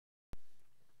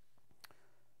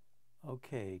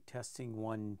Okay, testing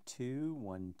 1 2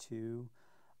 1 2.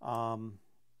 Um,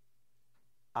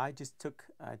 I just took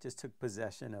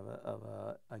possession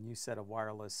of a new set of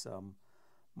wireless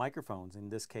microphones. In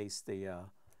this case, I don't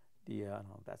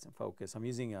know if that's in focus. I'm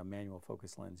using a manual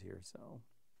focus lens here, so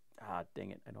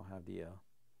dang it, I don't have the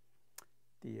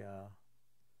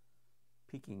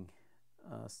peaking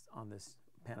on this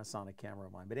Panasonic camera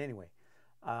of mine. But anyway,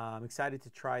 I'm excited to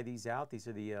try these out. These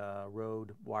are the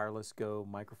Rode Wireless Go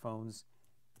microphones.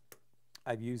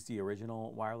 I've used the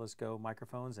original Wireless Go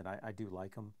microphones, and I do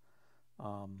like them.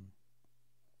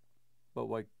 But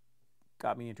what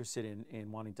got me interested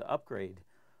in wanting to upgrade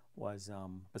was,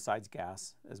 besides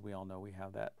gas, as we all know, we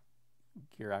have that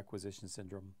gear acquisition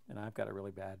syndrome, and I've got it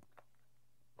really bad,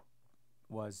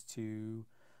 was to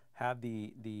have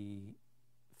the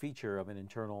feature of an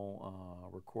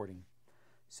internal recording.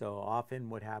 So often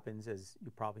what happens, as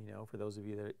you probably know, for those of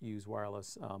you that use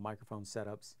wireless microphone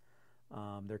setups,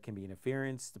 there can be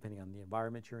interference depending on the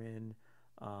environment you're in,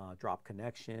 drop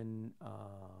connection,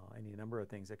 any number of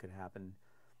things that could happen.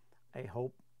 I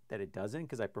hope that it doesn't,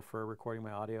 because I prefer recording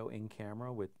my audio in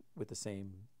camera with the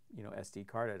same SD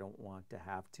card. I don't want to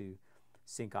have to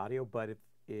sync audio. But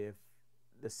if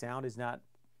the sound is not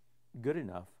good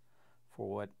enough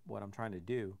for what I'm trying to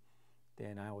do,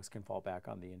 then I always can fall back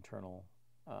on the internal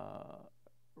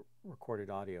recorded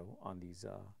audio on these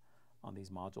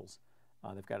modules.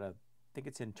 They've got I think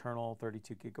it's internal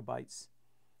 32 gigabytes.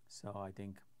 So I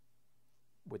think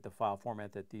with the file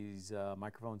format that these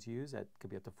microphones use, that could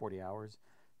be up to 40 hours.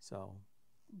 So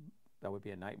that would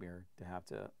be a nightmare to have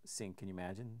to sync. Can you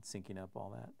imagine syncing up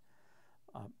all that?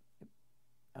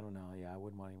 I don't know. Yeah, I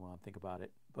wouldn't even want to think about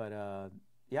it. But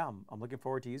yeah, I'm looking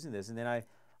forward to using this. And then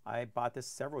I bought this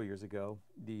several years ago,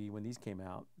 when these came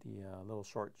out, the little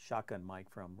short shotgun mic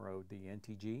from Rode, the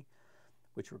NTG,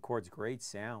 which records great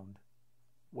sound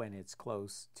when it's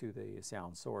close to the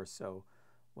sound source. So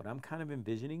what I'm kind of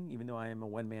envisioning, even though I am a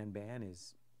one-man band,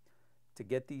 is to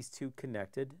get these two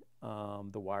connected,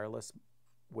 the wireless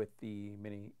with the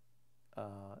mini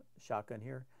shotgun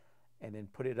here, and then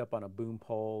put it up on a boom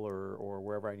pole or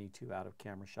wherever I need to, out of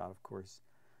camera shot, of course,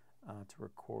 to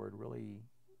record really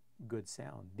good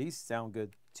sound. These sound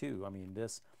good too. I mean,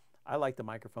 I like the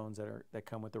microphones that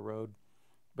come with the Rode,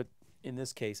 but in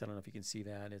this case, I don't know if you can see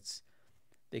that,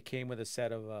 they came with a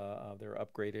set of their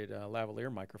upgraded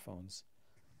lavalier microphones.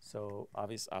 So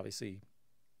obviously,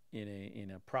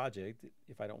 in a project,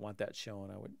 if I don't want that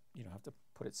shown, I would have to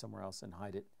put it somewhere else and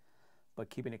hide it. But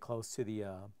keeping it close to the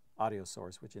audio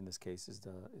source, which in this case is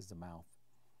the mouth.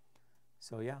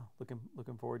 So yeah,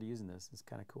 looking forward to using this. It's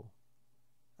kind of cool.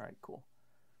 All right, cool.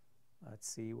 Let's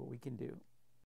see what we can do.